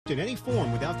in any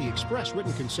form without the express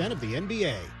written consent of the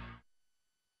NBA.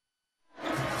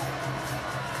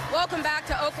 Welcome back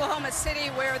to Oklahoma City,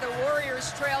 where the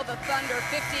Warriors trailed the Thunder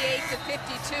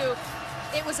 58-52.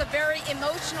 It was a very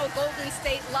emotional Golden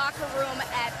State locker room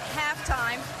at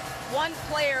halftime. One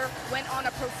player went on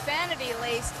a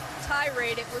profanity-laced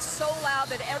tirade. It was so loud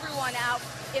that everyone out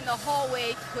in the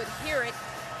hallway could hear it.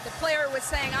 The player was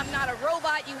saying, "I'm not a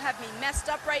robot. You have me messed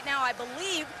up right now." I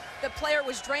believe the player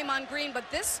was Draymond Green, but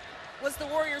this was the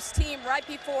Warriors team right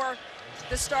before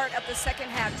the start of the second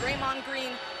half. Draymond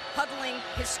Green huddling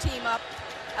his team up.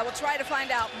 I will try to find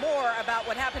out more about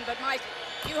what happened, but Mike,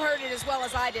 you heard it as well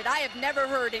as I did. I have never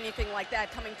heard anything like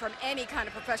that coming from any kind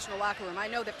of professional locker room. I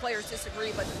know that players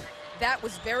disagree, but that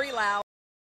was very loud.